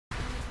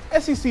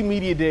SEC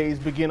Media Days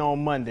begin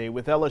on Monday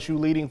with LSU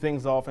leading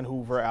things off in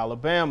Hoover,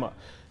 Alabama.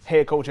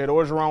 Head coach Ed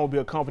Orgeron will be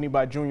accompanied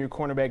by junior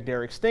cornerback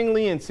Derek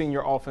Stingley and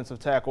senior offensive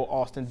tackle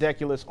Austin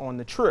Deculus on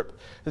the trip.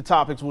 The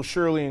topics will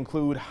surely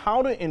include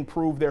how to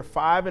improve their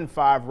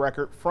 5-5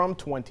 record from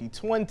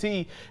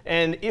 2020,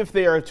 and if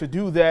they are to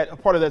do that, a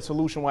part of that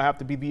solution will have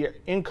to be the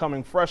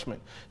incoming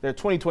freshmen. Their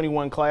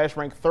 2021 class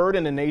ranked third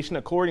in the nation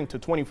according to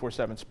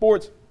 24/7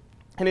 Sports.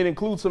 And it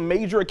includes some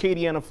major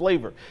Acadiana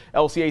flavor.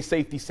 LCA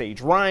safety Sage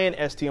Ryan,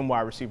 STM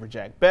wide receiver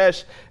Jack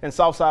Besh, and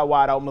Southside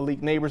wideout Malik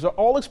Nabers are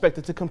all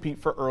expected to compete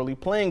for early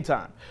playing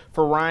time.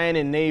 For Ryan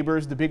and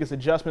Nabers, the biggest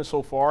adjustment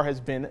so far has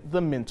been the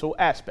mental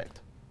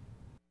aspect.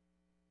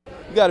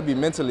 You got to be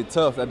mentally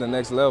tough at the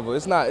next level.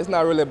 It's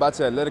not really about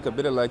your athletic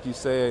ability, like you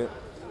said.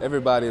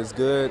 Everybody is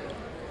good,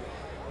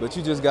 but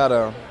you just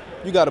gotta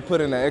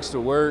put in the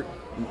extra work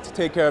to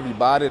take care of your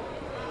body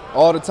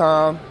all the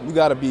time. You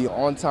got to be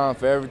on time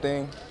for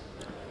everything.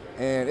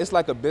 And it's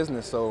like a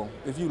business, so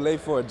if you late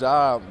for a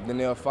job, then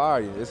they'll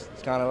fire you. It's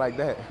kind of like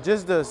that.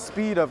 Just the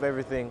speed of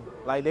everything.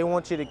 Like, they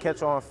want you to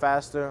catch on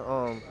faster.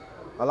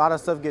 A lot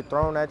of stuff get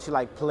thrown at you,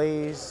 like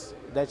plays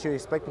that you're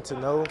expecting to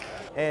know.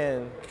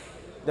 And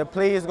the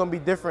play is going to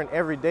be different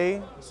every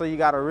day, so you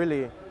got to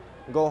really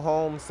go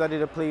home, study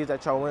the plays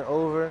that y'all went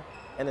over,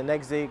 and the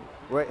next day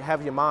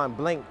have your mind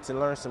blank to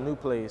learn some new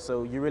plays.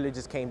 So you really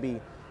just can't be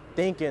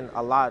thinking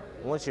a lot.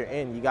 Once you're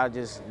in, you got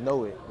to just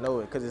know it,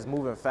 because it's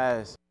moving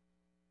fast.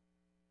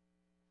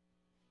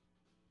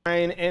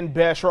 Ryan and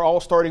Besh are all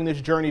starting this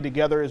journey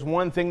together is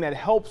one thing that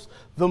helps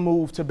the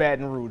move to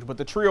Baton Rouge, but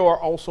the trio are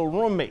also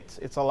roommates.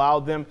 It's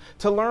allowed them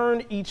to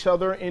learn each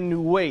other in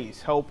new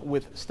ways, help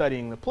with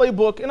studying the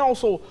playbook, and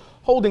also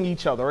holding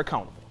each other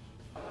accountable.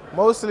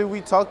 Mostly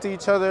we talk to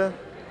each other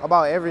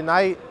about every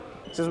night.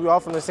 Since we're all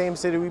from the same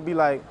city, we'd be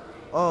like,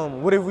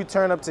 what if we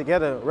turn up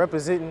together,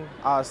 representing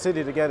our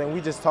city together, and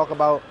we just talk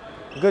about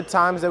good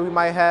times that we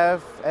might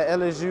have at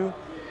LSU,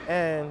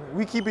 and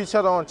we keep each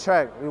other on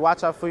track. We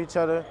watch out for each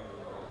other.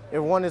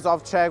 If one is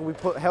off track, we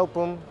help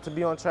them to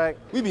be on track.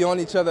 We be on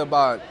each other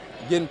about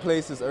getting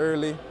places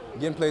early,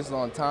 getting places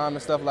on time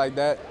and stuff like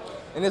that.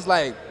 And it's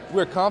like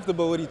we're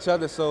comfortable with each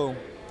other, so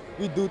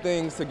we do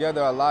things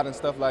together a lot and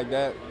stuff like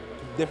that,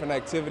 different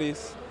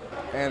activities.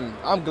 And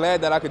I'm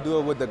glad that I could do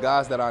it with the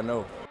guys that I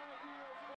know.